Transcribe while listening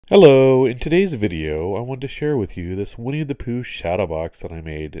Hello, in today's video I wanted to share with you this Winnie the Pooh shadow box that I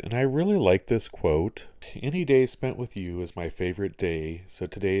made, and I really like this quote. Any day spent with you is my favorite day, so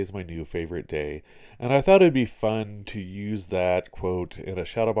today is my new favorite day. And I thought it'd be fun to use that quote in a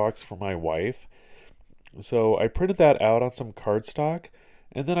shadow box for my wife. So I printed that out on some cardstock,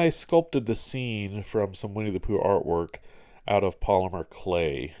 and then I sculpted the scene from some Winnie the Pooh artwork out of polymer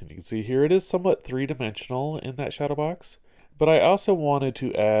clay. And you can see here it is somewhat three-dimensional in that shadow box. But I also wanted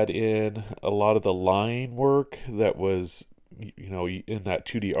to add in a lot of the line work that was, in that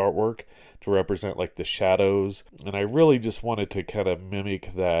 2D artwork to represent like the shadows. And I really just wanted to kind of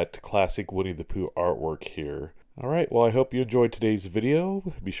mimic that classic Winnie the Pooh artwork here. Alright, well I hope you enjoyed today's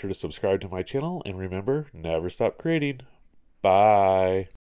video. Be sure to subscribe to my channel and remember, never stop creating. Bye!